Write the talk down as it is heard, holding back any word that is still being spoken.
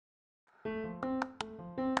This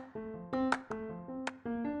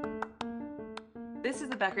is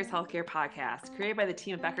the Becker's Healthcare Podcast, created by the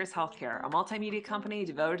team at Becker's Healthcare, a multimedia company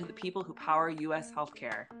devoted to the people who power U.S.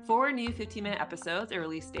 healthcare. 4 new 15-minute episodes are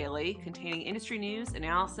released daily, containing industry news,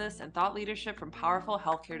 analysis, and thought leadership from powerful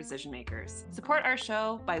healthcare decision makers. Support our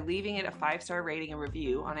show by leaving it a 5-star rating and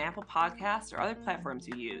review on Apple Podcasts or other platforms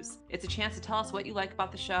you use. It's a chance to tell us what you like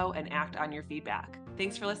about the show and act on your feedback.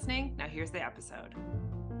 Thanks for listening. Now here's the episode.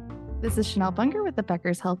 This is Chanel Bunger with the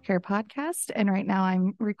Becker's Healthcare Podcast, and right now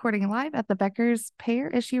I'm recording live at the Becker's Payer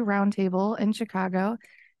Issue Roundtable in Chicago,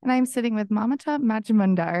 and I'm sitting with Mamata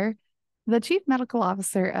Majmundar, the Chief Medical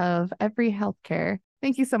Officer of Evry Healthcare.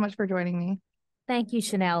 Thank you so much for joining me. Thank you,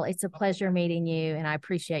 Chanel. It's a pleasure meeting you, and I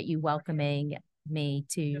appreciate you welcoming me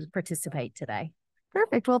to participate today.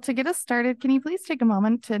 Perfect. Well, to get us started, can you please take a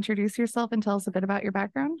moment to introduce yourself and tell us a bit about your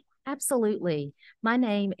background? Absolutely. My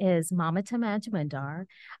name is Mamata Majmundar.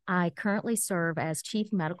 I currently serve as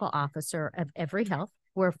Chief Medical Officer of Evry Health.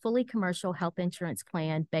 We're a fully commercial health insurance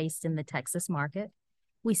plan based in the Texas market.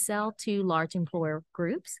 We sell to large employer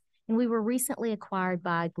groups, and we were recently acquired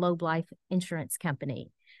by Globe Life Insurance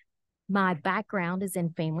Company. My background is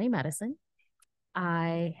in family medicine.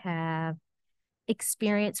 I have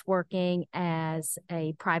experience working as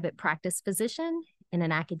a private practice physician in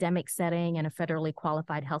an academic setting in a federally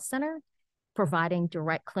qualified health center, providing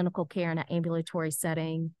direct clinical care in an ambulatory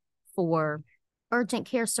setting for urgent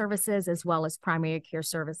care services as well as primary care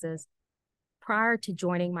services. Prior to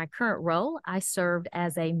joining my current role, I served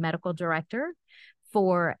as a medical director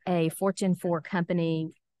for a Fortune 4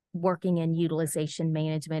 company working in utilization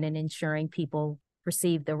management and ensuring people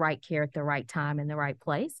receive the right care at the right time in the right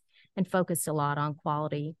place, and focused a lot on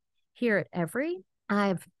quality. Here at Evry,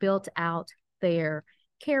 I've built out their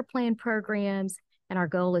care plan programs, and our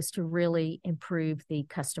goal is to really improve the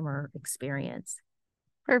customer experience.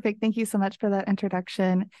 Perfect. Thank you so much for that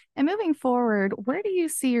introduction. And moving forward, where do you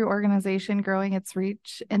see your organization growing its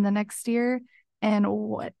reach in the next year? And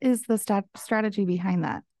what is the strategy behind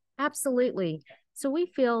that? Absolutely. So we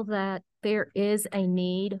feel that there is a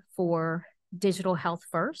need for digital health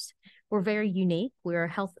first. We're very unique. We're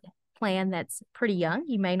a health plan that's pretty young.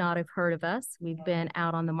 You may not have heard of us. We've been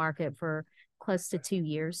out on the market for close to 2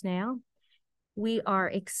 years now. We are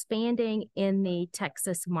expanding in the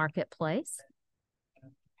Texas marketplace.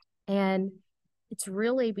 And it's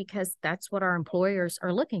really because that's what our employers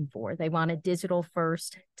are looking for. They want a digital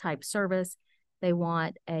first type service. They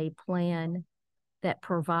want a plan that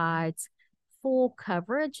provides full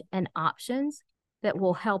coverage and options that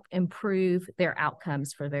will help improve their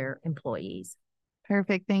outcomes for their employees.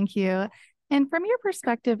 Perfect. Thank you. And from your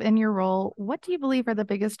perspective in your role, what do you believe are the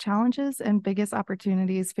biggest challenges and biggest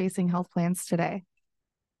opportunities facing health plans today?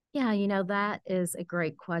 Yeah, that is a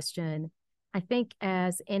great question. I think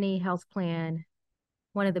as any health plan,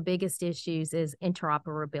 one of the biggest issues is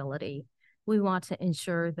interoperability. We want to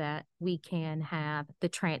ensure that we can have the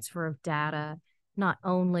transfer of data, not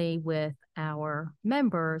only with our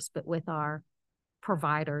members, but with our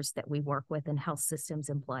providers that we work with and health systems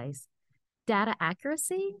in place. Data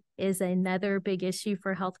accuracy is another big issue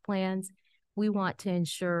for health plans. We want to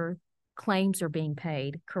ensure claims are being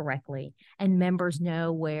paid correctly and members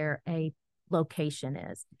know where a location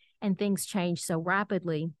is. And things change so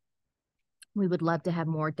rapidly, we would love to have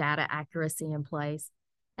more data accuracy in place.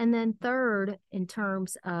 And then third, in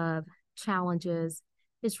terms of challenges,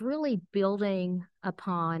 is really building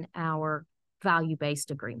upon our value-based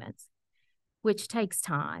agreements, which takes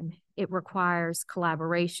time. It requires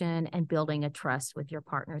collaboration and building a trust with your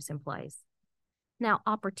partners in place. Now,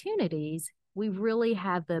 opportunities, we really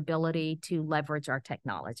have the ability to leverage our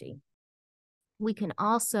technology. We can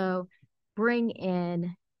also bring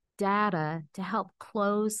in data to help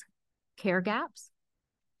close care gaps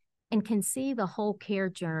and can see the whole care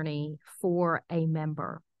journey for a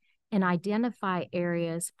member and identify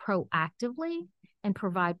areas proactively and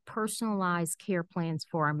provide personalized care plans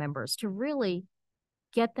for our members to really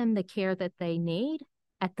get them the care that they need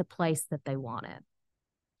at the place that they want it.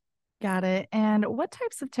 Got it. And what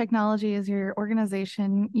types of technology is your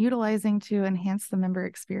organization utilizing to enhance the member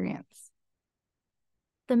experience?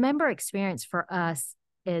 The member experience for us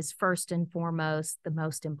is first and foremost the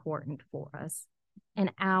most important for us,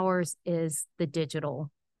 and ours is the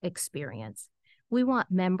digital experience. We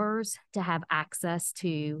want members to have access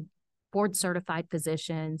to board-certified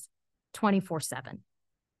physicians 24/7.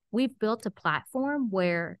 We've built a platform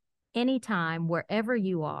where anytime, wherever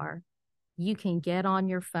you are, you can get on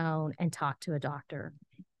your phone and talk to a doctor,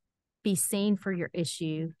 be seen for your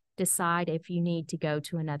issue, decide if you need to go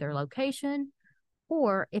to another location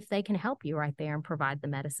or if they can help you right there and provide the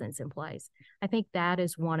medicines in place. I think that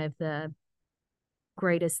is one of the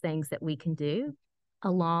greatest things that we can do,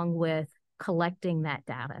 along with collecting that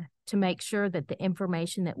data to make sure that the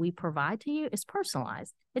information that we provide to you is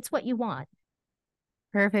personalized. It's what you want.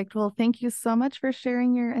 Perfect. Well, thank you so much for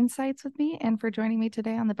sharing your insights with me and for joining me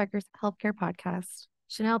today on the Becker's Healthcare Podcast.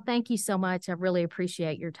 Chanel, thank you so much. I really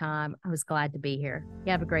appreciate your time. I was glad to be here.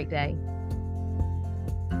 You have a great day.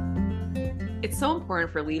 It's so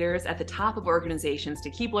important for leaders at the top of organizations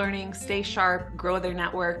to keep learning, stay sharp, grow their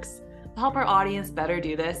networks. To help our audience better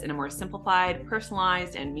do this in a more simplified,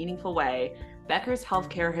 personalized, and meaningful way, Becker's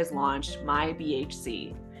Healthcare has launched My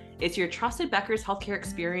BHC. It's your trusted Becker's Healthcare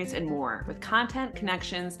experience and more, with content,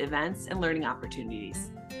 connections, events, and learning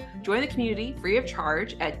opportunities. Join the community free of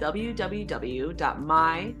charge at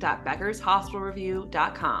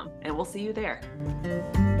www.my.beckershospitalreview.com, and we'll see you there.